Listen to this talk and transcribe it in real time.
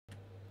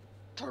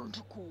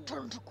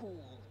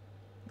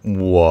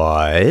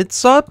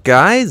What's up,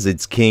 guys?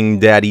 It's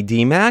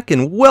KingDaddyDMAC,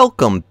 and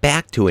welcome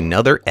back to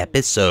another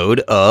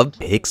episode of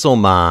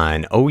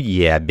Pixelmon. Oh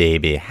yeah,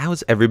 baby.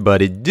 How's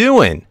everybody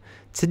doing?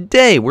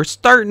 Today, we're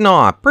starting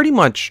off pretty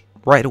much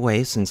right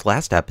away since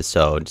last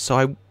episode.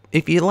 So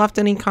if you left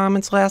any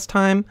comments last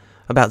time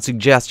about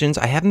suggestions,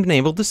 I haven't been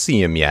able to see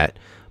them yet,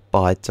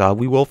 but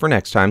we will for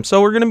next time.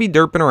 So we're going to be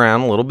derping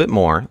around a little bit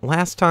more.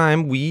 Last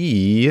time,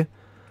 we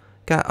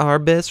got our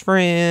best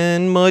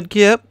friend,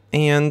 Mudkip,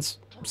 and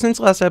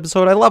since last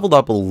episode, I leveled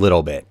up a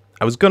little bit.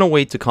 I was going to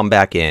wait to come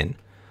back in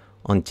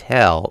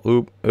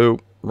until,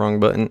 wrong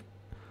button,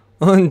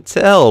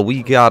 until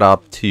we got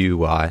up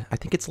to, I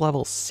think it's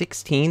level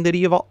 16 that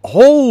he evolved.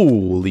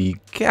 Holy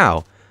cow.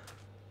 I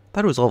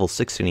thought it was level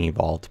 16 he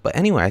evolved. But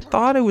anyway, I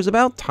thought it was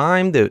about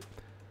time that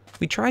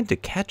we tried to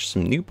catch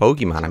some new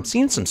Pokemon. I'm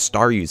seeing some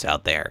Staryus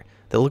out there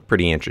that look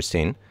pretty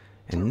interesting.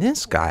 And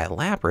this guy,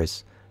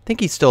 Lapras, I think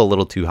he's still a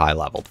little too high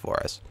leveled for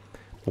us.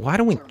 Why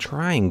don't we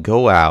try and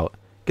go out,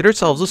 get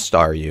ourselves a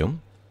Staryu, and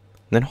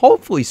then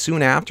hopefully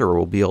soon after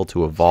we'll be able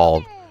to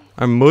evolve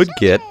our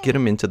Mudkip, get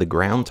him into the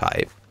ground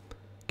type.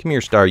 Come here,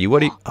 Staryu. What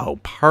do you... Oh,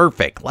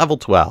 perfect. Level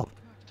 12.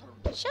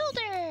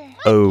 Shoulder.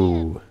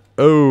 Oh,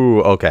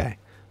 okay.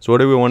 So what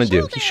do we want to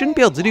do? He shouldn't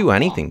be able to do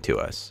anything to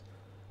us.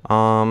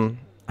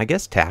 I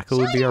guess Tackle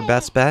would be our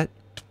best bet.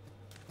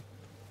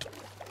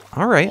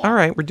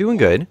 Alright, we're doing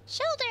good.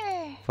 Shoulder.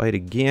 Fight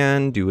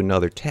again, do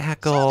another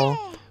Tackle.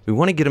 We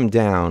want to get him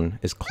down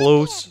as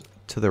close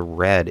to the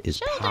red as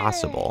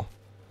possible.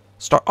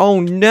 Oh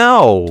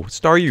no!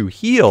 Staryu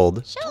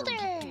healed. Shoulder.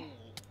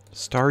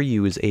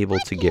 Staryu is able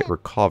to get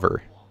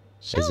Recover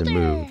as a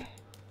move.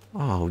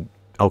 Oh,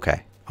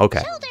 okay.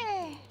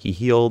 Shoulder. He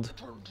healed.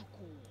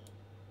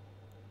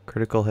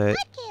 Critical hit.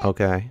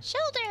 Okay.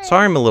 Shoulder.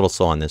 Sorry I'm a little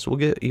slow on this.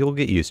 You'll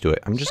get used to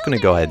it. I'm just gonna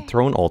go ahead and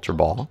throw an Ultra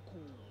Ball.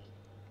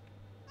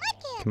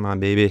 Come on,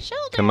 baby.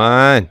 Come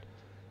on.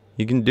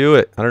 You can do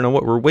it. I don't know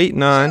what we're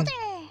waiting on.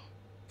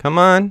 Come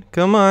on.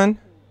 Mudkip.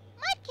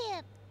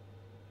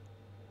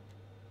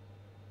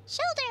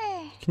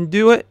 Shoulder. You can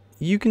do it.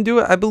 You can do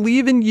it. I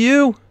believe in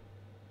you.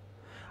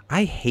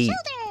 I hate...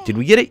 Did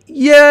we get it?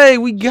 Yay!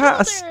 We got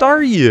a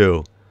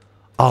Staryu.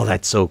 Oh,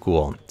 that's so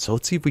cool. So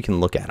let's see if we can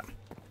look at him.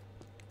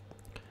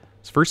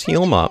 Let's first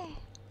heal him up.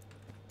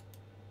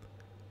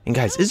 And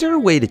guys, is there a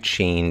way to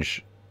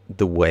change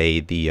the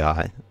way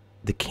the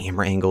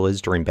camera angle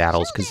is during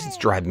battles? Because it's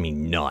driving me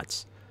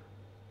nuts.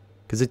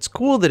 Because it's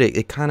cool that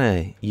you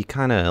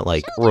kind of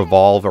like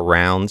revolve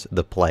around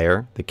the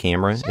player, the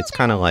camera. It's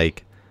kind of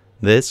like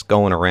this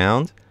going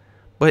around.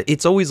 But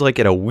it's always like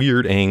at a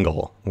weird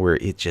angle where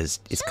it's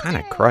kind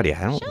of cruddy.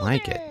 I don't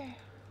like it.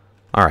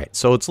 Alright,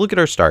 so let's look at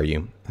our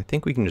Staryu. I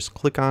think we can just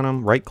click on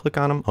him, right click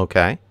on him.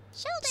 Okay.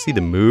 See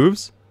the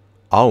moves?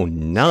 Oh,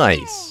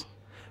 nice.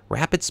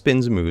 Rapid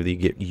Spin's a move that you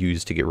get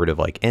used to get rid of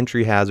like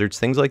entry hazards,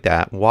 things like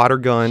that. Water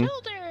Gun,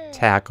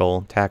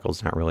 Tackle.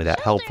 Tackle's not really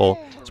that helpful.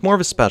 It's more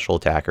of a special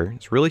attacker.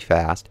 It's really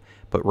fast,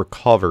 but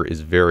Recover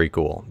is very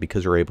cool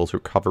because you're able to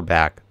recover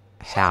back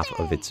half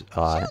of its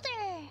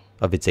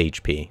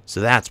HP.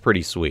 So that's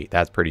pretty sweet.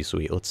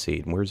 Let's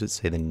see. Where does it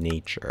say the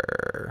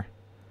nature?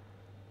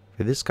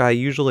 For this guy,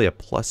 usually a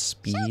plus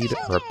speed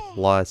or a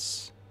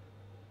plus...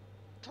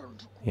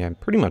 Yeah,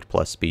 pretty much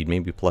plus speed,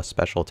 maybe plus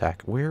special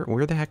attack.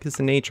 Where the heck is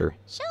the nature?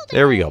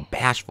 There we go.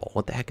 Bashful.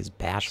 What the heck is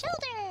Bashful?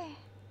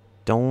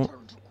 Don't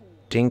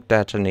think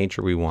that's a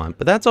nature we want,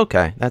 but that's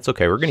okay. That's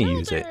okay. We're going to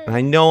use it. And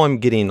I know I'm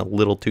getting a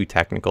little too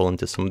technical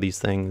into some of these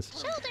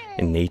things.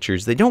 And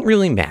natures, they don't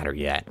really matter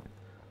yet.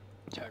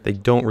 They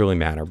don't really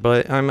matter,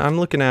 but I'm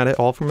looking at it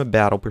all from a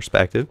battle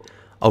perspective.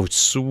 Oh,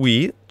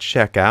 sweet.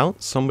 Check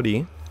out.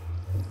 Somebody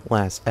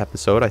last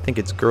episode, I think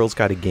it's Girls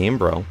Got a Game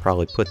Bro,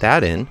 probably put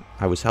that in.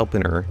 I was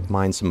helping her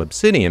mine some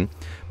obsidian.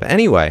 But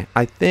anyway,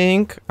 I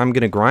think I'm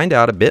going to grind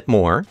out a bit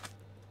more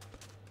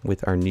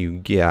with our new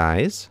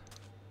guys.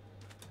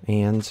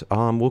 And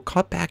we'll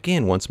cut back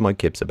in once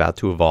Mudkip's about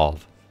to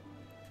evolve.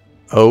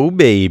 Oh,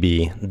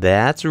 baby.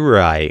 That's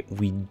right.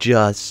 We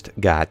just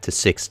got to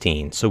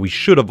 16, so we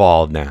should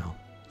evolve now.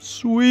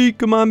 Sweet.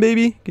 Come on,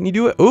 baby. Can you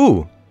do it?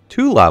 Ooh,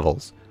 2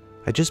 levels.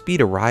 I just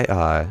beat a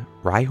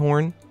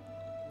Rhyhorn.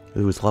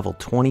 It was level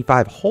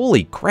 25.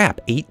 Holy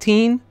crap,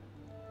 18?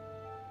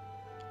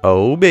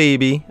 Oh,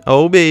 baby.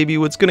 Oh, baby.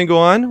 What's going to go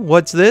on?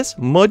 What's this?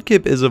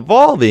 Mudkip is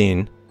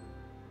evolving.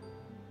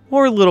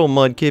 Poor little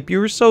Mudkip. You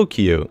were so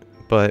cute.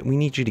 But we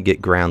need you to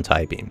get ground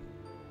typing.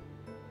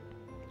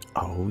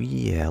 Oh,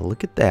 yeah.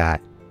 Look at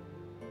that.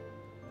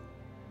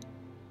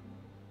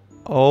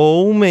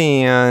 Oh,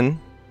 man.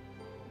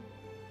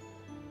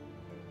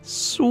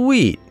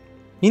 Sweet.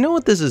 You know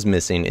what this is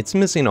missing? It's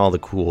missing all the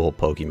cool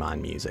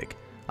Pokemon music,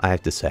 I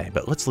have to say.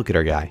 But let's look at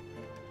our guy.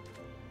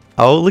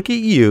 Oh, look at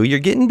you. You're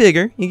getting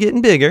bigger. You're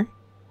getting bigger.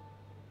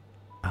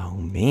 Oh,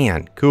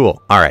 man.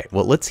 Cool. All right.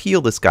 Well, let's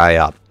heal this guy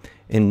up.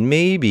 And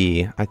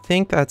maybe, I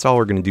think that's all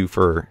we're going to do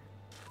for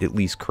at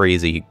least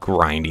crazy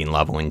grinding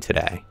leveling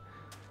today.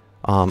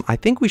 I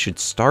think we should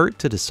start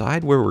to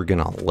decide where we're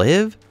going to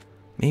live.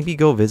 Maybe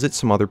go visit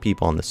some other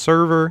people on the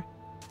server.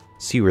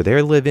 see where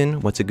they're living,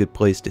 what's a good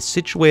place to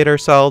situate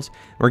ourselves.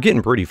 We're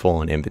getting pretty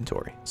full in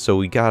inventory, so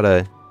we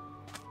gotta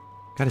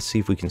see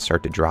if we can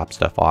start to drop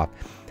stuff off.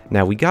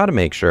 Now we gotta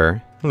make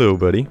sure, hello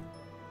buddy,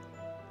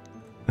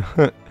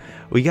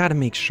 we gotta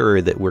make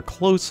sure that we're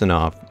close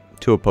enough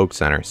to a poke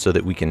center so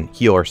that we can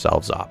heal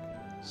ourselves up.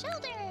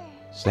 Shoulder.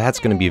 So that's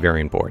going to be very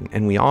important.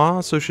 And we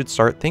also should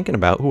start thinking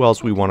about who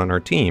else we want on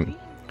our team.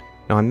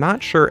 Now, I'm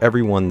not sure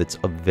everyone that's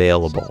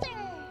available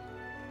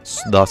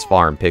thus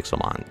far in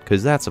Pixelmon,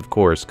 because that's, of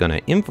course, going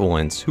to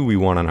influence who we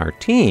want on our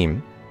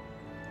team.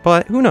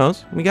 But who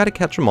knows? We got to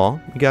catch them all.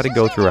 We got to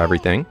go through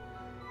everything.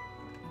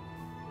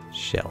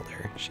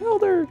 Shelter.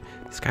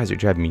 These guys are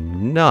driving me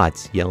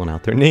nuts, yelling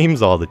out their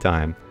names all the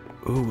time.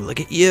 Ooh, look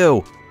at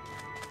you.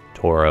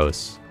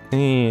 Tauros.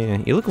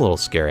 You look a little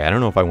scary. I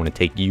don't know if I want to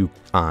take you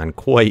on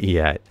quite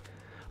yet.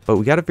 But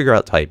we got to figure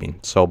out typing.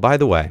 So, by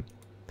the way,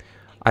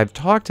 I've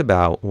talked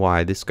about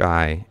why this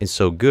guy is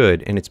so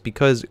good, and it's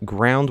because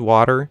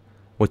groundwater,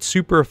 what's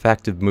super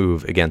effective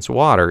move against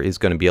water is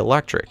going to be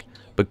electric.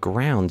 But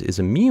ground is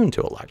immune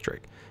to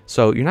electric.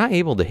 So you're not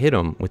able to hit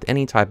him with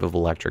any type of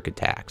electric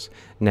attacks.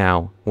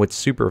 Now, what's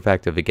super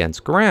effective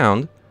against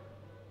ground,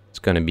 it's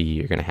going to be,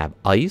 you're going to have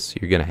ice,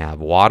 you're going to have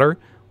water.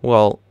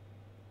 Well,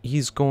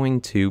 he's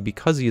going to,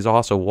 because he's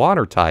also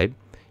water type,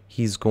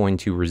 he's going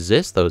to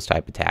resist those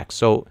type attacks.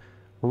 So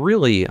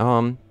really,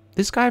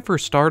 this guy for a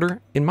starter,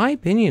 in my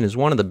opinion, is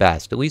one of the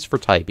best, at least for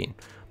typing.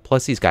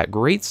 Plus, he's got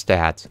great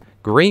stats,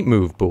 great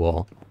move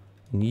pool.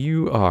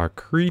 You are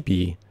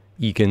creepy,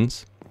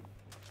 Eakins.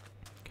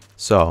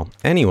 So,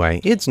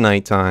 anyway, it's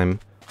nighttime.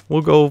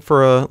 We'll go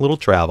for a little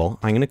travel.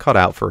 I'm going to cut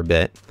out for a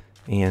bit.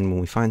 And when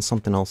we find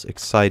something else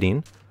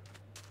exciting,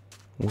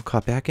 we'll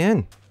cut back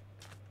in.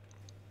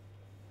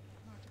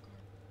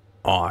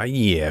 Aw,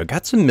 yeah,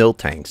 got some mill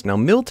tanks. Now,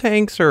 mill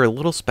tanks are a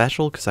little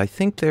special because I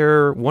think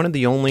they're one of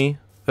the only...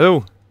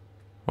 Oh,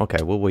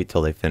 okay, we'll wait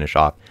till they finish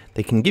off.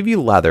 They can give you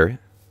leather,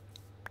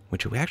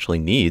 which we actually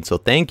need, so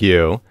thank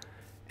you.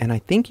 And I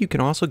think you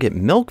can also get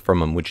milk from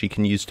them, which you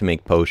can use to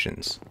make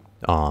potions.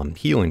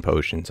 Healing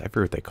potions. I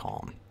forget what they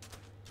call them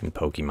in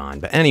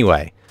Pokemon. But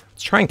anyway,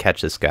 let's try and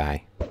catch this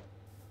guy.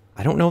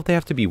 I don't know if they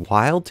have to be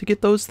wild to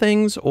get those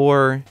things,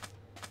 or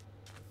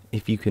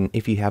if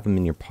you have them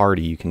in your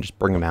party, you can just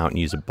bring them out and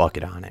use a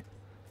bucket on it.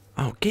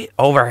 Oh, get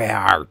over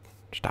here!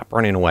 Stop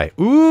running away.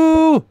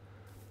 Ooh!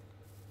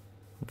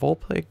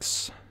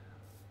 Vulpix.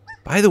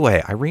 By the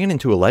way, I ran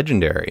into a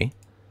legendary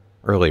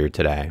earlier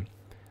today.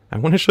 I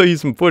want to show you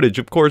some footage.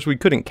 Of course, we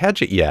couldn't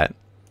catch it yet,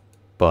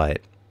 but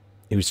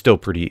it was still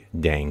pretty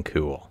dang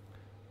cool.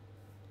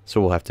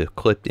 So we'll have to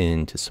clip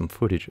into some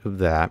footage of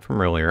that from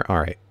earlier. All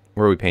right,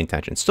 where are we paying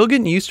attention? Still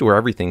getting used to where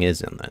everything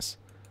is in this.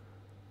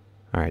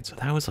 All right, so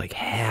that was like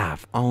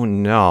half. Oh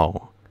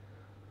no.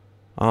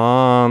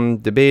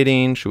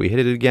 Debating. Should we hit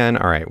it again?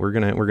 All right, we're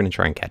gonna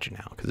try and catch it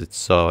now because it's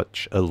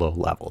such a low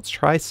level. Let's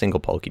try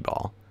single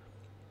Pokeball.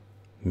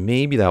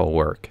 Maybe that will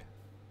work.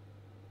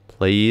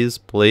 Please,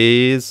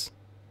 please.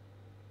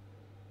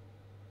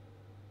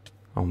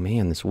 Oh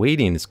man, this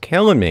waiting is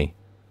killing me.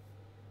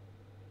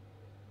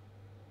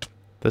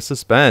 The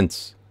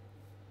suspense.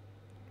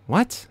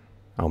 What?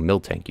 Oh,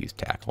 Miltank used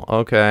tackle.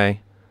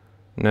 Okay.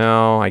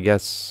 No, I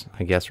guess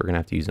we're gonna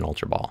have to use an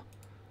Ultra Ball.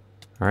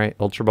 All right,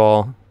 Ultra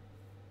Ball.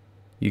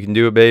 You can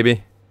do it,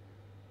 baby.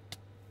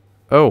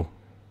 Oh,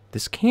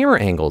 this camera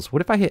angles.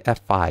 What if I hit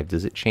F5?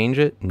 Does it change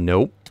it?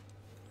 Nope.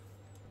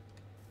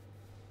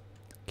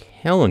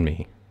 Killing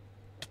me.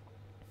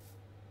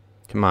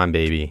 Come on,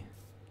 baby.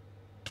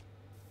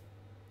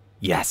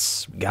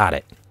 Yes, we got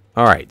it.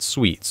 All right,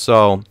 sweet.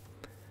 So,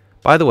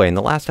 by the way, in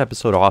the last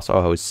episode also,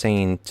 I was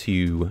saying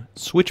to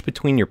switch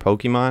between your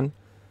Pokemon.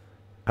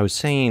 I was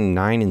saying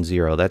 9 and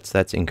 0.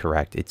 That's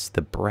incorrect. It's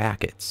the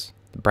brackets.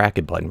 The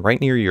bracket button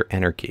right near your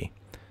enter key.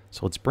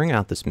 So let's bring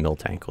out this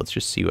Miltank. Let's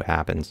just see what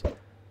happens.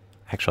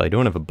 Actually, I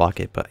don't have a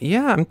bucket, but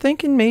yeah, I'm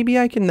thinking maybe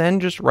I can then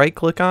just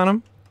right-click on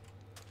him.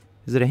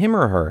 Is it a him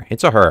or a her?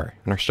 It's a her.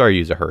 And our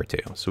Staryu's a her, too.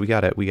 So we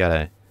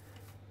gotta...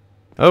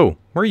 Oh,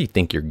 where do you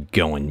think you're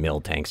going,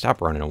 Miltank?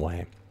 Stop running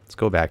away. Let's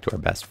go back to our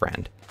best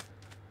friend.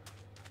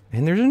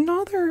 And there's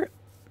another...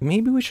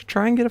 Maybe we should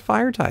try and get a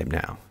fire type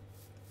now.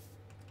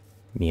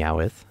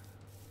 Meowth.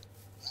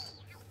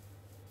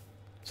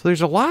 So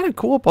there's a lot of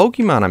cool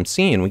Pokemon I'm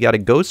seeing. We got a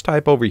ghost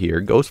type over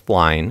here. Ghost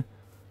flying.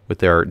 With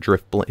their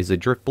Drift... Is it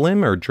Drift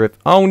Blim or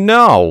Drift... Oh,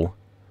 no!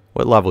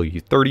 What level are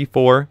you?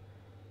 34?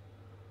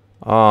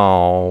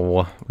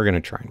 Oh, we're going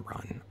to try and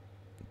run.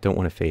 Don't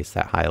want to face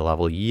that high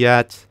level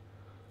yet.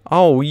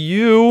 Oh,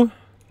 you!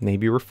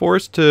 Maybe we're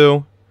forced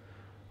to.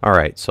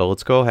 Alright, so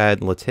let's go ahead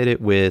and let's hit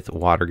it with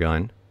Water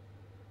Gun.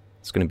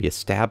 It's going to be a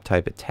stab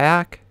type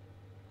attack.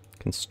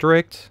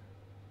 Constrict.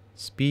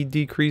 Speed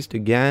decreased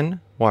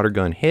again. Water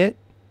Gun hit.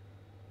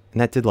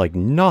 And that did like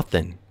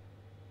nothing.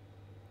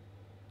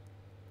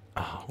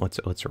 Oh,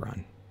 let's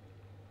run.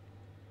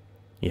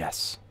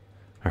 Yes.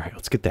 Alright,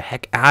 let's get the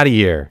heck out of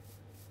here.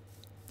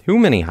 Too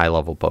many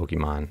high-level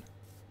Pokemon.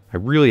 I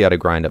really got to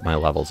grind up my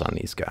levels on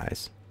these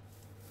guys.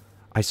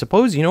 I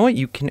suppose, you know what?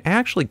 You can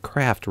actually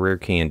craft rare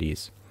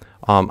candies.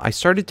 I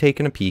started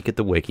taking a peek at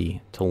the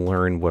wiki to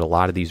learn what a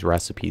lot of these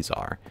recipes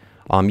are.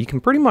 You can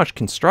pretty much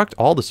construct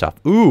all the stuff.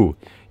 Ooh,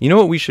 you know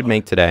what we should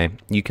make today?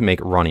 You can make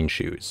running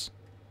shoes.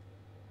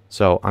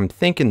 So I'm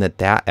thinking that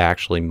that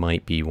actually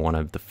might be one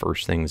of the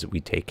first things that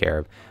we take care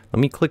of. Let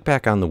me click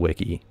back on the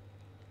wiki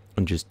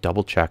and just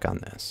double check on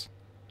this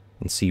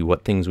and see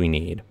what things we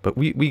need. But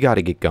we got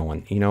to get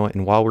going, you know,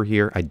 and while we're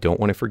here, I don't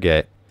want to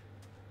forget.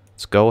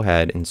 Let's go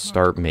ahead and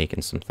start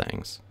making some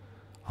things.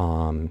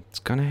 It's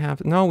gonna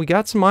have, no, we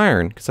got some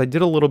iron because I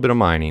did a little bit of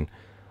mining.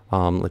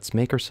 Let's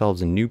make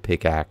ourselves a new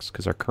pickaxe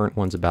because our current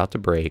one's about to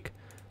break.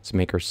 Let's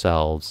make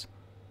ourselves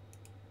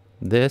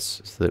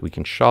this so that we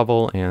can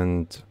shovel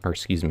and, or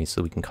excuse me,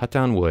 so we can cut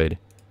down wood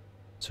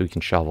so we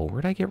can shovel.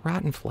 Where'd I get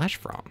rotten flesh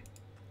from?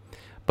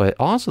 But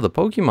also the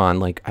Pokemon,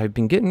 like I've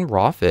been getting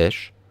raw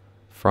fish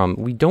from,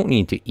 we don't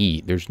need to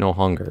eat. There's no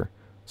hunger.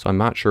 So I'm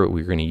not sure what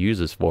we're going to use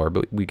this for,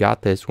 but we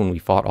got this when we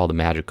fought all the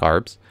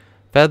Magikarps.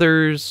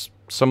 Feathers,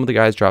 some of the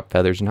guys drop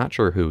feathers, not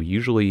sure who.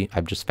 Usually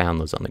I've just found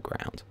those on the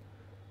ground.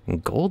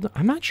 And gold,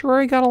 I'm not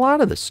sure I got a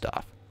lot of this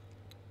stuff.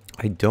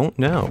 I don't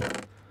know.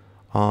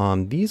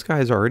 These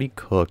guys are already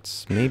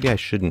cooked. Maybe I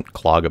shouldn't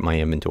clog up my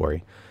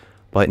inventory.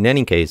 But in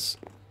any case,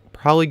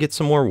 probably get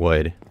some more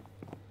wood.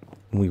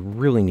 We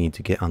really need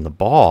to get on the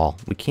ball.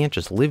 We can't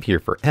just live here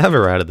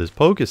forever out of this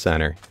Poke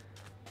Center.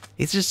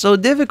 It's just so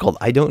difficult.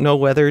 I don't know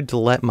whether to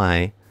let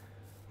my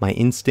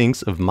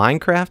instincts of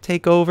Minecraft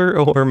take over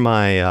or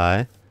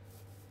my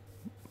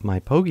my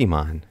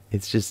Pokemon.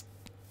 It's just,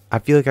 I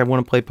feel like I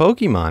want to play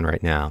Pokemon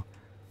right now.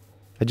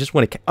 I just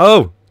want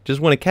to, just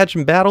want to catch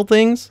and battle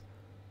things.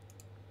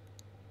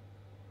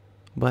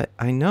 But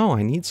I know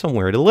I need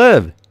somewhere to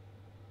live.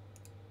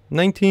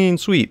 19,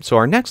 sweet. So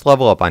our next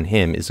level up on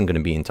him isn't going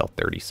to be until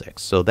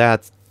 36. So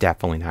that's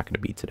definitely not going to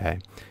be today.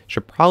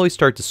 Should probably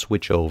start to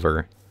switch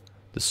over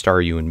the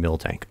Staryu and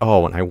Miltank.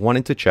 Oh, and I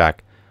wanted to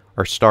check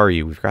our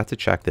Staryu. We forgot to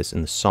check this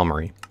in the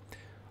summary.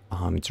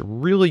 It's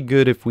really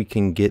good if we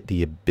can get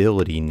the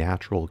ability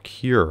Natural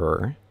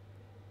Cure.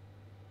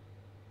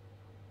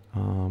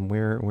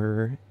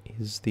 Where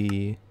is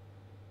the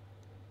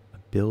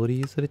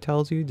abilities that it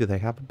tells you? Do they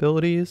have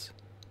abilities?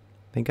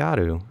 They got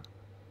to.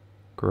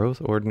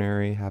 Growth,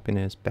 Ordinary,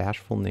 Happiness,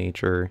 Bashful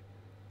Nature.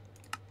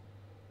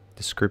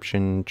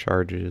 Description,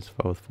 Charges,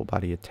 Foe, Full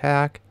Body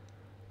Attack.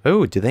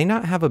 Oh, do they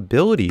not have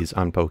abilities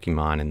on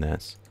Pokemon in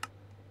this?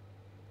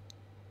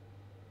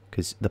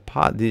 Because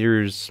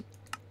there's,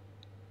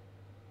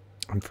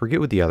 I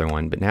forget what the other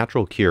one, but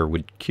Natural Cure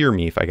would cure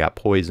me if I got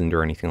poisoned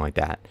or anything like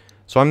that.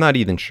 So I'm not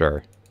even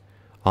sure.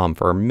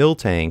 For our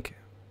Miltank,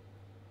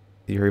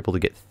 you're able to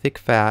get Thick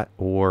Fat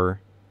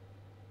or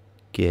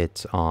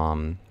get,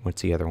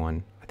 what's the other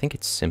one? I think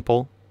it's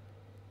Simple.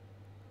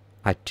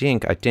 I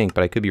think,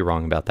 but I could be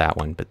wrong about that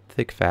one. But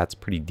Thick Fat's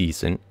pretty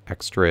decent.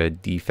 Extra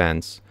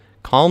defense.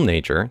 Calm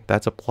Nature,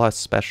 that's a plus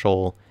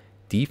special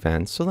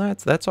defense, so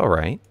that's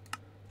alright.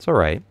 It's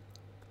alright.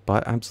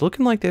 But it's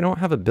looking like they don't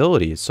have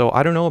abilities, so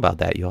I don't know about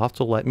that. You'll have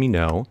to let me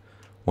know,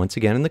 once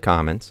again in the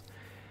comments.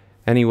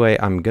 Anyway,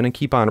 I'm going to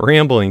keep on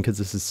rambling because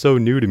this is so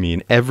new to me,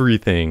 and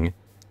everything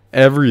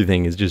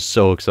is just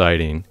so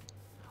exciting.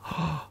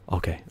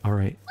 Okay,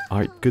 alright,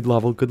 good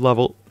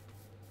level.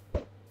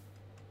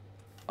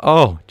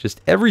 Oh, just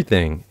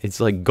everything.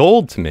 It's like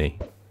gold to me.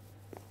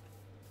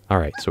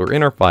 Alright, so we're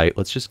in our fight.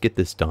 Let's just get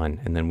this done,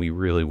 and then we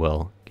really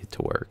will get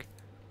to work.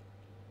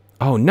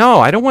 Oh, no,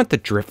 I don't want the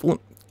Drifloon.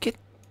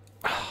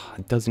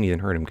 It doesn't even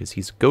hurt him because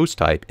he's Ghost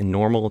type, and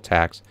normal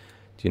attacks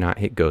do not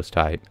hit Ghost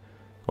type.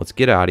 Let's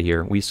get out of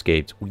here. We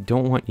escaped. We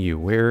don't want you.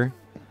 Where?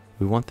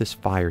 We want this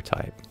Fire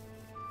type.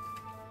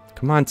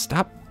 Come on,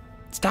 stop.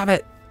 Stop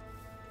it.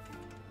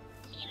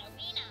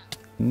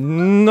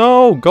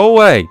 No, go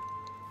away.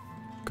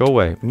 Go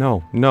away.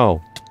 No.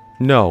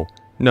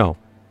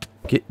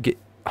 Get.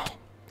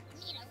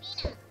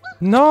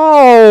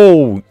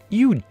 No!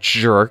 You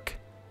jerk.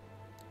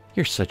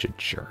 You're such a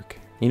jerk.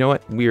 You know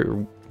what?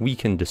 We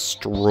can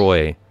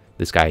destroy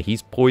this guy.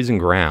 He's poison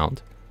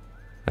ground.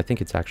 I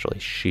think it's actually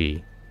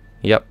she.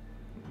 Yep.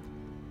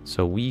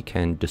 So we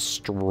can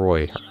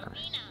destroy her.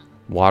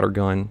 Water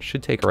gun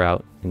should take her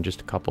out in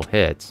just a couple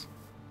hits.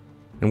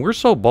 And we're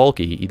so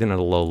bulky, even at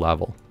a low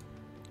level.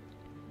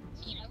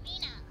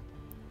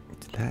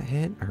 Did that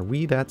hit? Are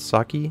we that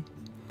sucky?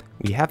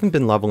 We haven't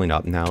been leveling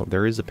up. Now,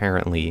 there is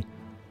apparently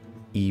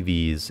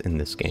EVs in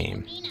this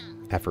game.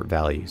 Effort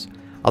values.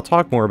 I'll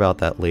talk more about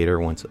that later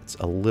once it's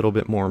a little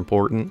bit more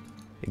important.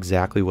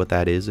 Exactly what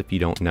that is if you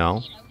don't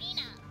know.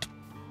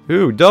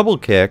 Ooh, double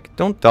kick.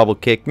 Don't double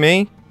kick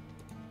me.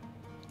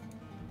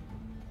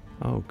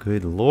 Oh,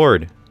 good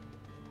lord.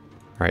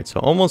 Alright, so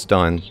almost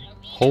done.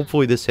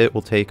 Hopefully this hit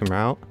will take him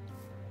out.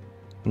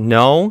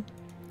 No?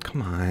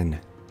 Come on.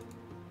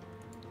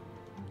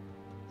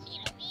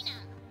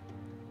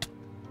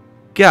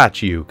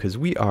 Got you, because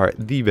we are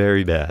the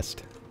very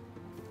best.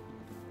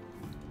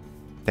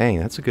 Dang,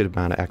 that's a good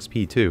amount of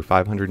XP too,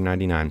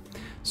 599.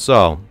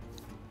 So,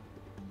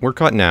 we're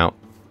cutting out.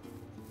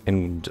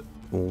 And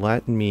I'm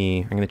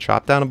going to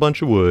chop down a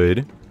bunch of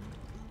wood.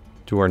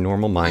 do our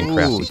normal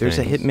Minecraft. There's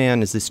a things.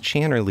 Hitman. Is this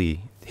Chan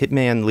Lee?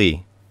 Hitman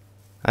Lee.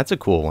 That's a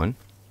cool one.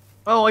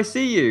 Oh, I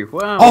see you.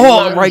 Wow.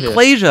 Oh, you're right, here.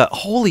 Rayclasia.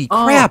 Holy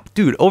crap.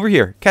 Dude, over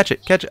here. Catch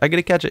it. Catch it. I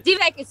gotta catch it.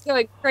 DMAC is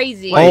going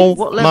crazy. Wait, Oh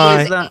what level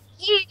my. is that?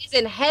 He is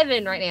in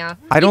heaven right now.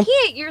 I don't-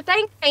 You can't. Your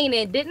thing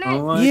painted, didn't it?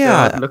 Oh my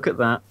Yeah. God, look at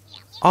that.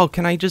 Oh,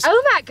 can I just...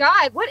 Oh my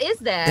God! What is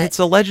that? It's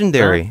a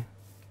legendary.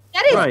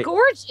 That is Right.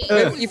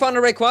 gorgeous. You found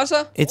a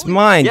Rayquaza? It's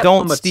mine. Yep,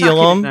 Don't I'm steal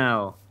attacking it them.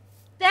 now.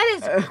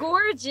 That is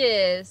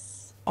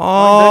gorgeous.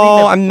 Oh,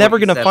 level I'm never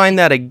gonna 47. find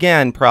that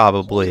again,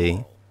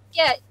 probably.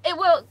 Yeah, it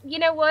will. You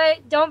know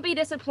what? Don't be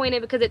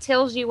disappointed because it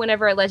tells you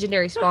whenever a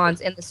legendary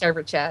spawns in the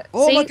server chat.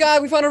 Oh See? my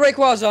God, we found a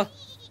Rayquaza.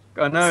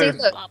 I know. See,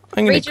 look. I'm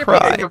gonna Read your I'm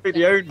cry.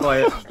 completely owned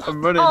by it.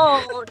 I'm running.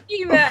 Oh,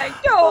 DMAC,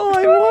 Oh,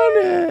 don't. I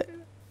want it.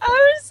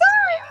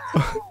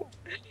 I'm sorry.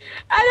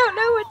 I don't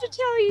know what to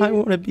tell you. I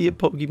want to be a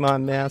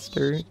Pokemon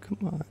master. Come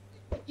on.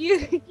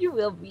 You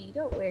will be.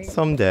 Don't worry.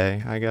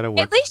 Someday. I gotta work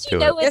At least you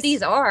to know it. what Yes.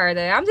 these are.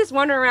 Though I'm just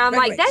wandering around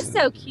Right, like right. that's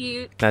so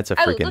cute. That's a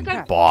Oh, freaking look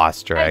at-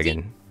 boss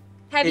dragon.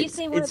 Have you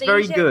seen one It's of these?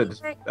 very yet, good.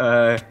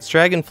 DMAC? It's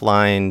dragon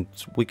flying,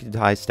 it's wicked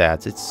high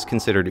stats. It's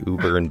considered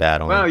uber in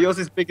battle. Wow, yours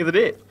is bigger than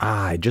it.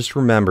 I just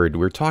remembered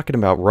we're talking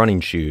about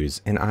running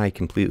shoes, and I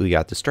completely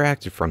got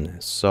distracted from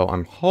this. So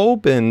I'm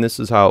hoping this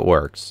is how it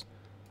works.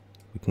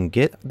 We can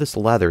get this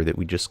leather that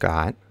we just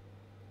got,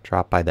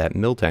 dropped by that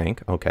mill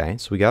tank. Okay,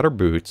 so we got our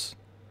boots.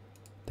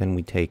 Then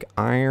we take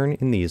iron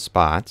in these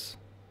spots,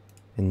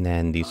 and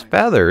then these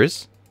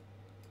feathers.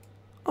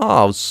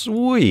 Oh,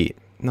 sweet.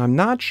 Now, I'm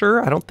not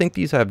sure. I don't think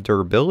these have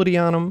durability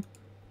on them.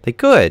 They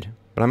could,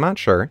 but I'm not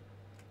sure.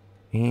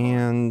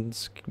 And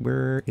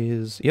where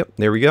is... Yep,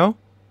 there we go.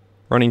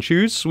 Running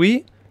shoes,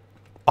 sweet.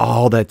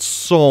 Oh, that's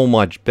so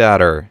much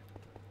better.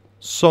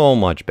 So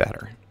much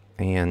better.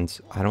 And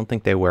I don't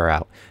think they wear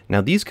out.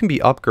 Now, these can be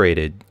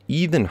upgraded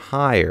even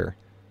higher.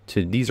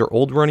 These are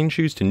old running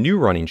shoes to new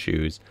running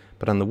shoes.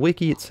 But on the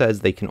wiki, it says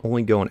they can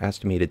only go an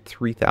estimated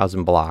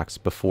 3,000 blocks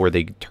before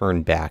they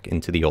turn back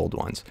into the old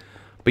ones.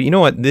 But you know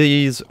what?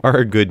 These are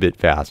a good bit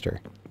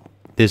faster.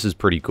 This is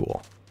pretty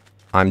cool.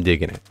 I'm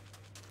digging it.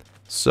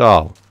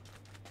 So,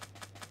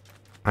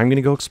 I'm going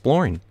to go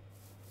exploring.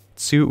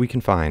 Let's see what we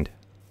can find.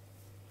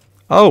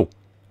 Oh!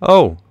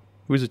 Oh!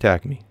 Who's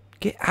attacking me?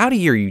 Get out of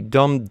here, you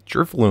dumb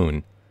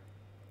Drifloon.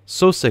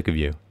 So sick of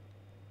you.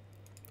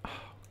 Oh,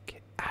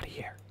 get out of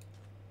here.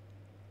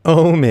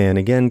 Oh man,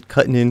 again,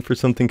 cutting in for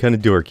something kind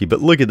of dorky,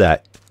 but look at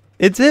that.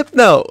 It's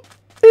Hypno!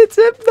 It's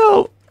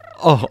Hypno!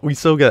 Oh, we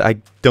so good. I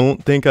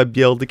don't think I'd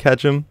be able to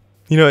catch him.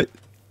 You know what?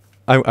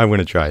 I want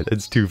to try it.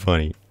 It's too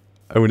funny.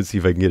 I want to see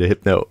if I can get a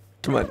Hypno.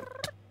 Come on.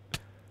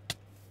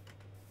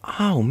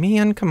 Oh,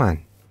 man. Come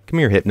on. Come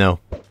here, Hypno.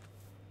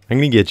 I'm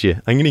going to get you.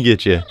 I'm going to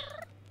get you.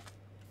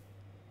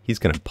 He's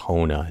going to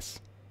pwn us.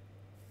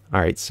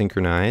 All right,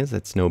 synchronize.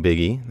 That's no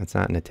biggie. That's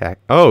not an attack.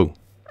 Oh.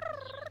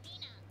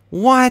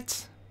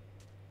 What?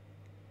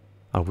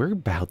 Oh, we're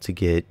about to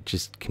get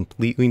just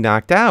completely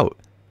knocked out.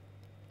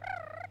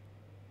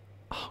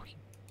 Oh, you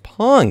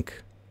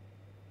punk.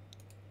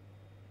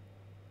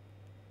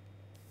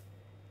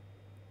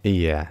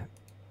 Yeah,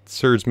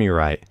 serves me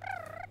right.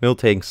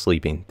 Miltank's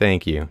sleeping.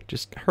 Thank you.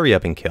 Just hurry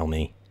up and kill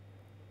me.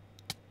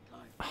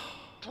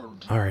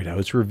 Alright, I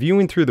was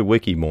reviewing through the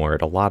wiki more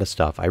at a lot of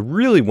stuff. I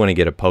really want to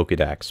get a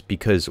Pokédex,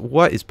 because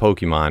what is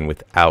Pokemon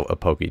without a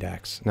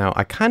Pokédex? Now,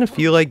 I kind of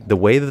feel like the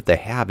way that they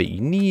have it,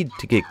 you need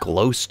to get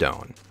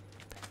glowstone.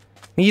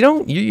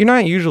 You're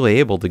not usually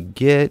able to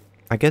get,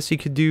 I guess you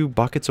could do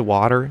buckets of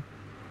water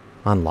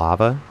on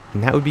lava,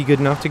 and that would be good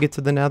enough to get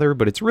to the nether,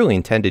 but it's really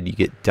intended you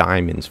get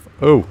diamonds.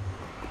 Oh,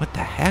 what the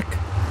heck?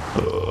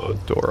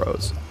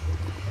 Doros.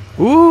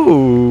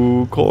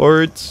 Ooh,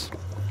 quartz.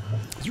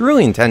 It's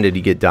really intended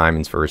to get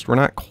diamonds first. We're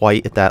not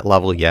quite at that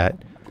level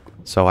yet,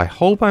 so I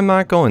hope I'm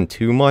not going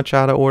too much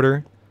out of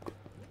order.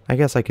 I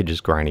guess I could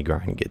just grind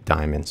and get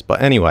diamonds,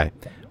 but anyway,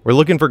 we're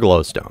looking for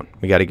glowstone.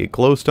 We got to get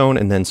glowstone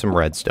and then some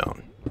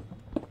redstone.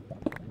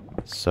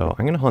 So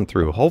I'm going to hunt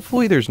through.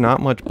 Hopefully there's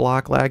not much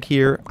block lag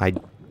here. I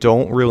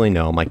don't really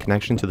know. My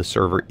connection to the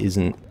server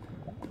isn't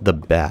the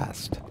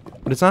best,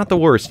 but it's not the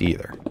worst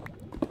either.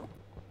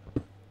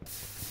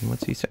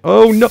 What's he saying?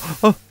 Oh,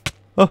 no!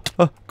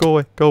 Go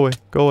away, go away,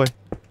 go away.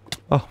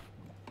 Oh,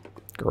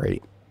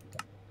 great.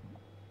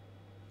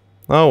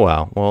 Oh,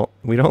 well,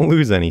 we don't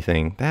lose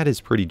anything. That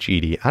is pretty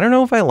cheaty. I don't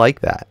know if I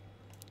like that.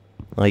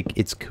 Like,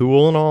 it's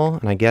cool and all,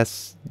 and I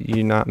guess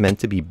you're not meant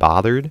to be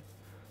bothered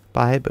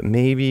by it, but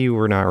maybe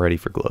we're not ready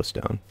for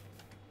glowstone.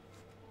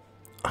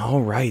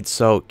 All right,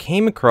 so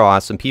came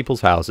across some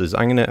people's houses.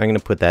 I'm gonna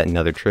put that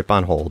another trip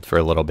on hold for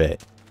a little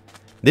bit.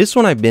 This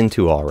one I've been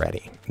to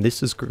already.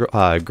 This is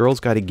Girls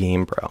Got a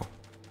Game Bro.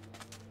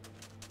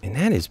 And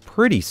that is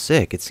pretty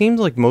sick. It seems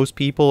like most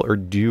people are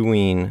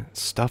doing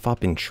stuff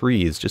up in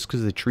trees just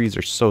because the trees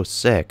are so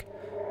sick.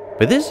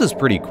 But this is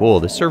pretty cool.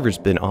 This server's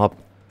been up,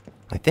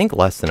 I think,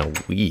 less than a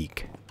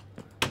week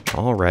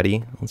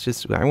already.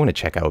 I want to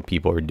check out what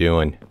people are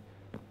doing.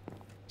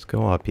 Let's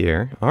go up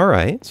here. All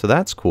right, so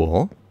that's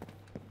cool.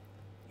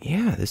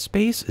 Yeah, this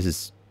space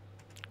is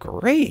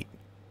great.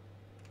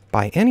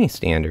 by any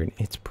standard,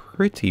 it's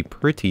pretty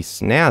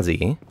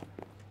snazzy.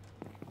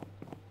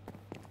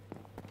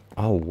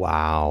 Oh,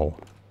 wow.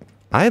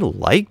 I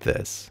like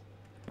this.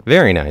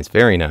 Very nice,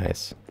 very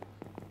nice.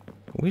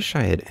 Wish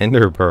I had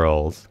ender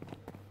pearls.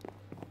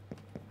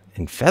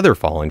 And feather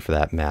falling, for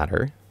that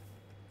matter.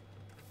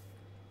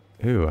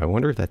 Ooh, I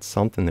wonder if that's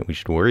something that we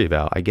should worry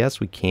about. I guess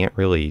we can't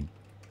really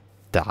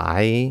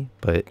die,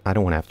 but I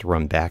don't want to have to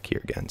run back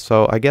here again.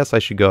 So I guess I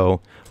should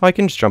go... Well, I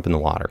can just jump in the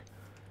water.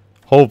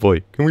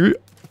 Hopefully. Can we...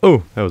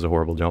 Oh, that was a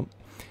horrible jump.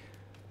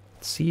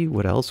 Let's see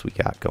what else we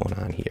got going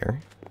on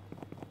here.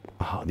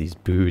 Oh, these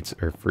boots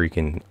are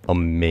freaking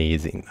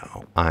amazing,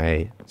 though.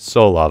 I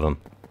so love them.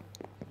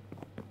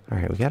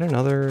 Alright, we got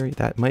another...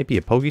 That might be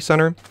a Poke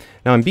Center.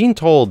 Now, I'm being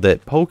told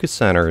that Poke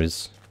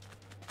Centers,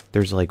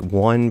 there's like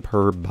one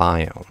per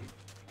biome.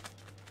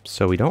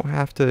 So we don't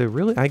have to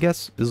really... I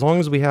guess, as long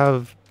as we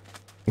have...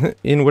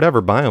 in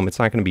whatever biome, it's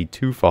not going to be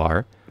too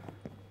far.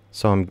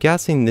 So I'm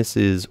guessing this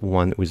is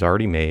one that was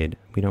already made.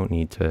 We don't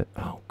need to...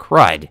 Oh,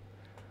 crud!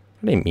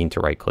 I didn't mean to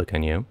right-click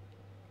on you.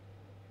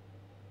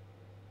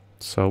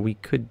 So we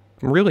could...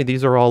 Really,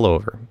 these are all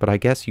over. But I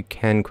guess you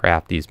can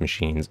craft these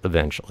machines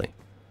eventually.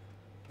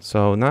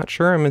 So, not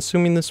sure. I'm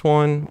assuming this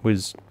one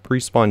was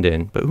pre-spawned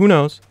in. But who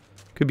knows?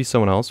 Could be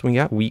someone else. We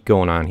got wheat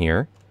going on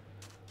here.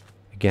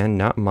 Again,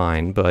 not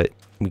mine, but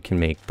we can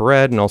make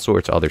bread and all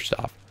sorts of other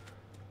stuff.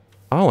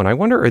 Oh, and I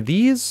wonder, are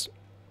these...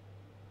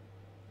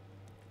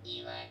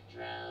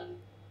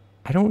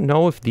 I don't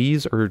know if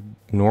these are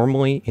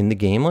normally in the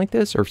game like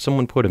this, or if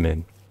someone put them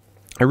in.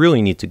 I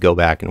really need to go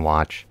back and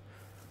watch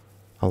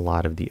a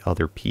lot of the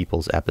other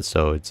people's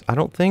episodes. I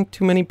don't think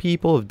too many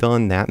people have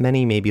done that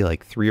many, maybe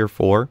like 3 or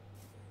 4.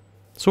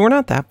 So we're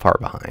not that far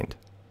behind.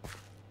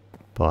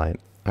 But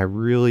I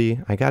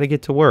gotta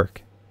get to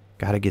work.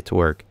 Gotta get to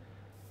work.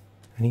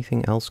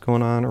 Anything else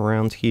going on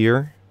around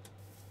here?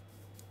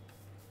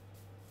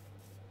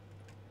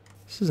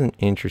 This is an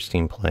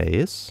interesting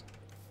place.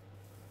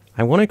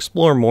 I want to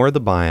explore more of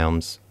the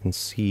biomes and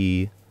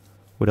see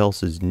what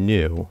else is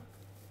new.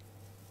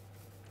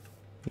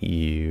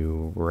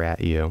 You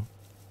rat, you.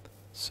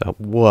 So,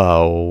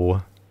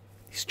 whoa.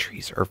 These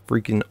trees are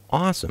freaking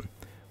awesome.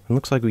 It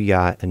looks like we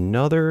got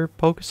another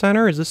Poke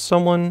Center. Is this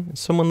someone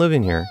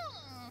living here?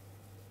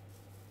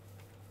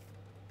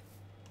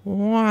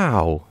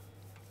 Wow.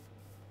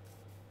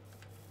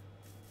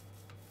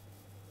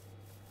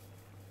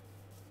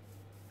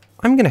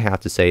 I'm going to have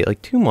to say,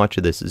 like, too much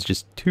of this is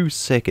just too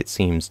sick, it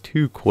seems,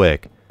 too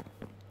quick.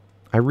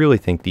 I really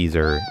think these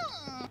are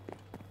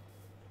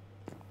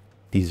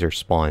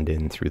spawned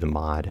in through the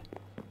mod.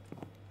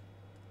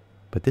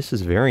 But this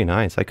is very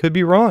nice. I could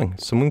be wrong.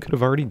 Someone could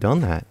have already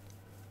done that.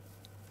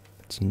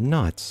 It's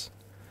nuts.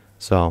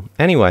 So,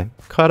 anyway,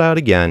 cut out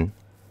again.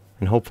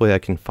 And hopefully I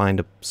can find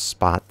a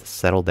spot to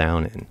settle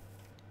down in.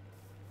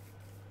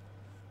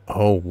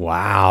 Oh,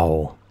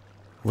 wow.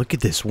 Look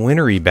at this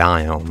wintry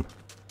biome.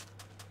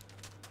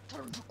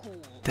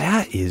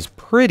 That is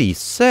pretty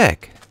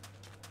sick.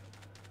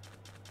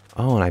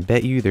 Oh, and I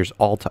bet you there's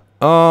all time.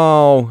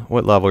 Oh,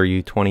 what level are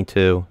you?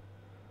 22.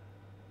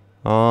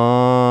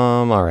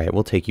 Alright,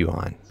 we'll take you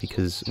on.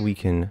 Because we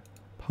can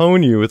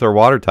pwn you with our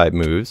water type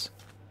moves.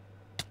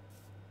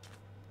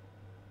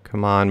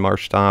 Come on,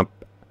 Marsh Stomp.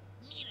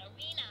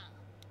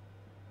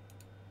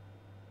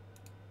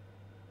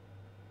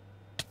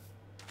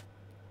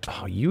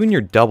 Oh, you and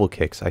your double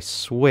kicks, I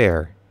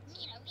swear.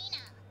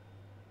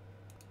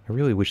 I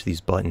really wish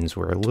these buttons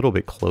were a little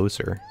bit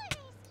closer.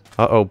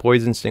 Uh-oh,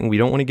 poison sting. We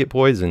don't want to get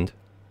poisoned.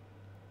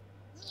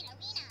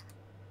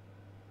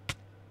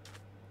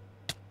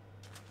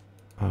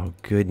 Oh,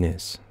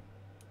 goodness.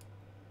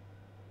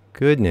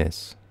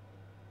 Goodness.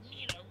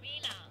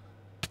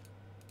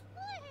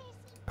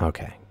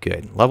 Okay,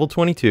 good. Level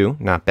 22.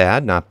 Not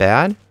bad, not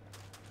bad.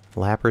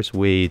 Lapras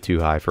way too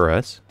high for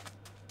us.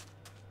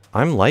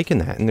 I'm liking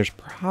that, and there's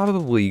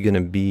probably going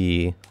to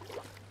be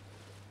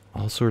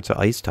all sorts of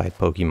ice-type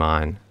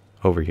Pokemon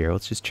over here.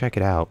 Let's just check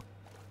it out.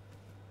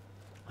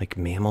 Like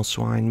Mammal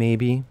Swine,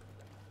 maybe?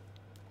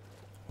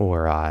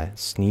 Or,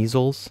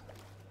 Sneasels?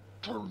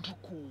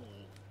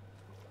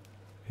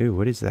 Ooh,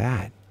 what is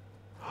that?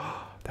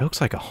 That looks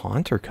like a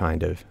Haunter,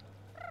 kind of.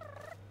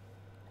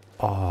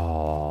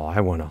 Oh, I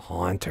want a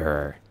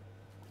Haunter.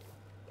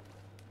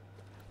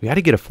 We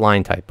gotta get a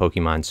Flying-type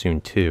Pokemon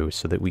soon, too,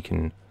 so that we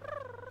can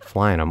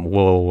fly on them.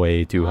 Whoa,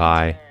 way too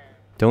high.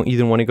 Don't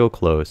even want to go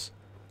close.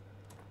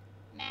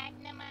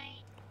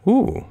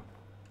 Ooh.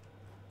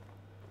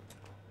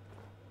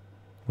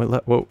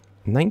 Whoa,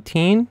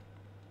 19?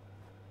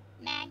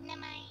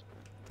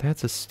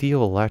 That's a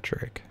Steel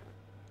Electric.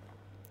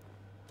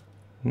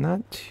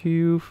 Not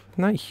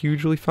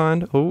hugely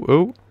fond.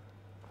 Oh.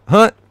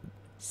 Huh!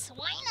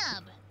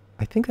 Swinub.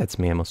 I think that's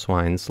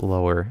Mamoswine's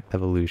lower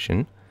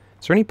evolution.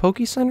 Is there any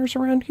Poke Centers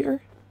around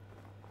here?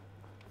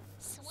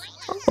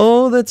 Swinub.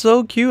 Oh, that's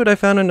so cute. I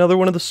found another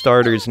one of the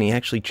starters and he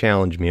actually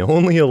challenged me.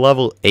 Only a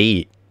level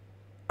 8.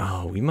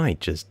 Oh, we might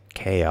just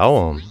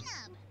KO him.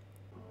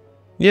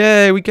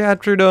 Yay, we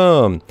captured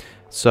him!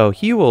 So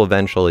he will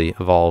eventually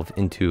evolve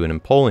into an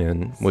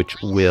Empoleon, which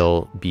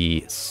will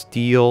be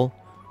Steel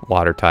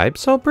Water type.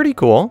 So pretty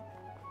cool.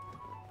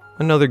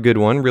 Another good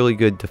one. Really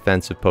good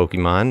defensive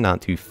Pokemon.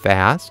 Not too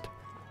fast.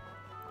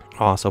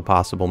 Also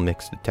possible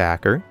mixed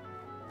attacker.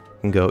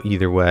 Can go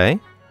either way.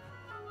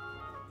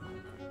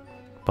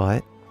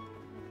 But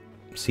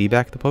see you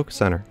back at the Poke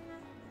Center.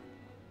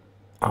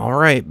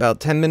 Alright, about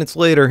 10 minutes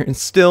later, and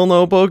still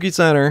no Poke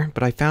Center.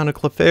 But I found a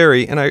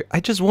Clefairy, and I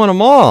just won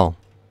them all.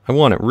 I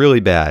want it really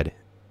bad.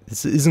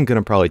 This isn't going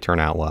to probably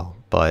turn out well,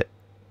 but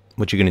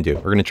what you going to do?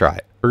 We're going to try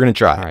it. We're going to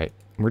try. All right,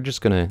 we're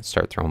just going to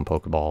start throwing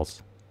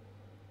Pokeballs.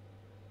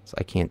 So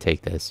I can't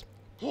take this.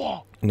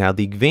 Now,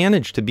 the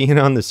advantage to being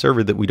on the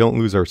server that we don't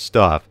lose our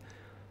stuff,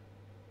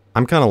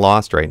 I'm kind of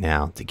lost right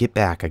now. To get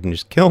back, I can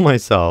just kill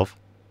myself.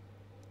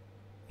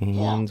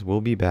 And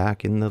we'll be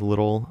back in the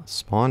little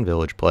spawn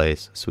village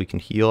place so we can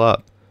heal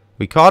up.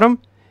 We caught him?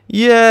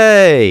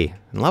 Yay!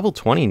 And level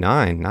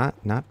 29,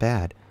 not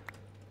bad.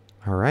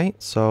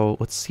 Alright, so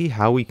let's see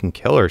how we can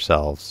kill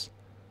ourselves.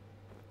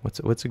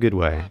 What's a good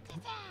way?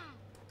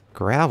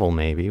 Gravel,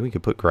 maybe. We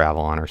could put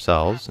gravel on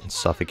ourselves and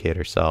suffocate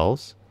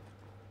ourselves.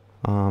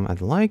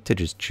 I'd like to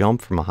just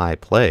jump from a high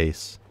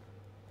place.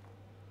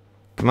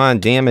 Come on,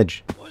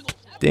 damage.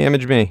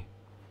 Damage me.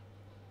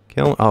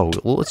 Kill. Oh,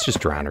 well, let's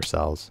just drown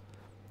ourselves.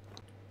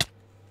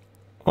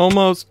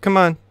 Almost. Come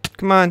on.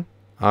 Come on.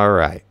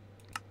 Alright.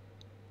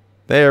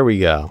 There we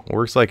go.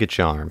 Works like a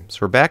charm. So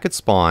we're back at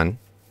spawn.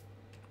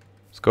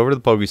 Let's go over to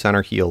the Poke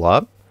Center, heal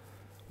up.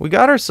 We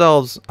got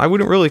ourselves, I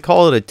wouldn't really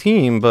call it a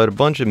team, but a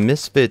bunch of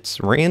misfits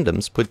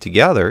randoms put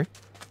together.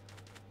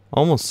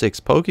 Almost 6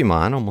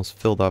 Pokemon. Almost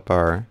filled up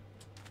our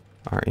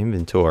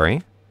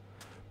inventory.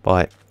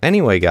 But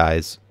anyway,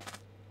 guys,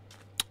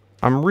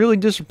 I'm really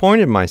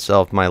disappointed in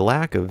myself, my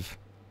lack of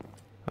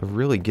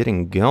really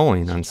getting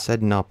going on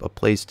setting up a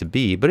place to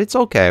be. But it's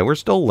okay. We're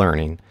still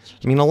learning.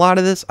 I mean, a lot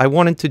of this, I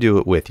wanted to do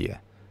it with you.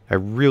 I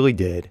really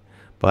did.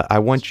 But I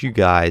want you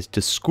guys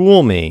to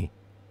school me.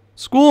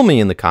 School me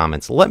in the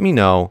comments. Let me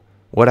know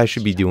what I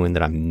should be doing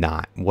that I'm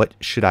not. What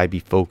should I be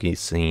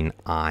focusing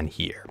on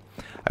here?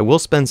 I will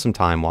spend some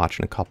time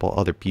watching a couple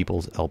other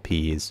people's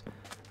LPs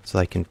so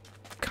I can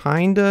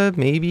kind of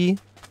maybe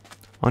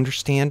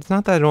understand. It's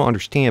not that I don't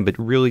understand, but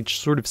really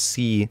just sort of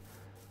see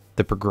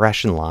the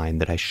progression line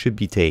that I should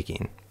be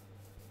taking.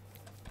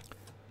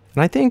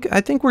 And I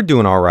think we're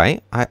doing all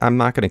right. I'm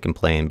not going to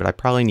complain, but I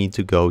probably need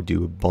to go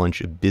do a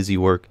bunch of busy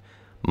work,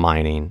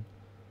 mining,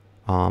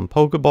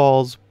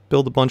 Pokeballs,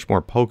 build a bunch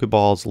more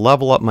Pokeballs,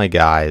 level up my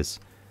guys,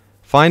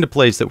 find a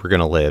place that we're going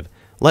to live.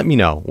 Let me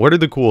know. What are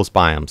the coolest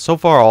biomes? So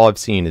far, all I've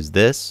seen is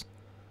this.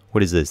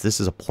 What is this?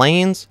 This is a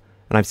plains,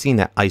 and I've seen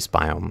that ice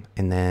biome.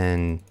 And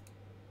then,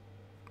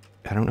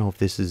 I don't know if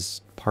this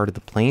is part of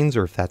the plains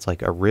or if that's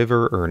like a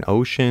river or an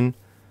ocean.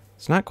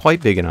 It's not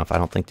quite big enough, I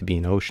don't think, to be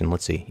an ocean.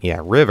 Let's see.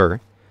 Yeah,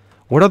 river.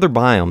 What other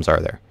biomes are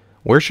there?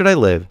 Where should I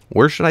live?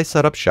 Where should I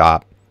set up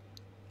shop?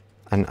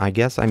 And I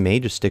guess I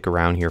may just stick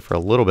around here for a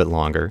little bit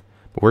longer.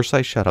 But where should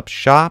I set up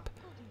shop?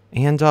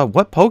 And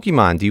what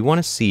Pokemon do you want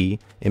to see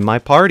in my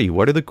party?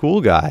 What are the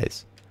cool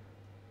guys?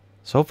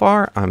 So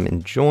far, I'm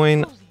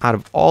enjoying, out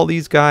of all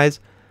these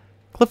guys,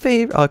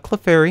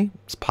 Clefairy,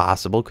 it's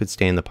possible, could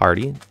stay in the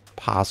party.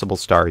 Possible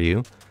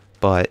Staryu.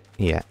 But,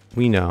 yeah,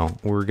 we know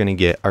we're going to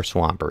get our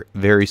Swampert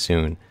very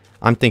soon.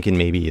 I'm thinking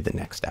maybe the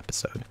next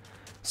episode.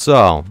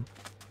 So,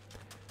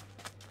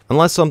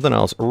 unless something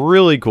else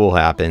really cool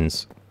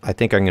happens, I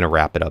think I'm going to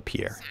wrap it up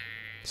here.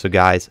 So,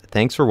 guys,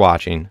 thanks for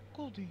watching.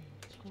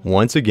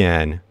 Once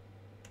again,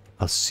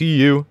 I'll see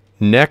you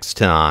next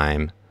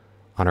time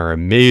on our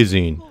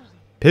amazing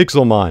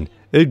Pixelmon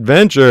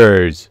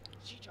adventures.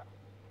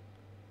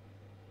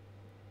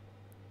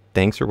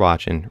 Thanks for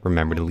watching.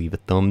 Remember to leave a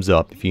thumbs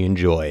up if you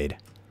enjoyed.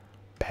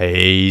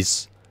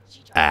 Peace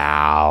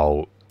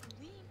out.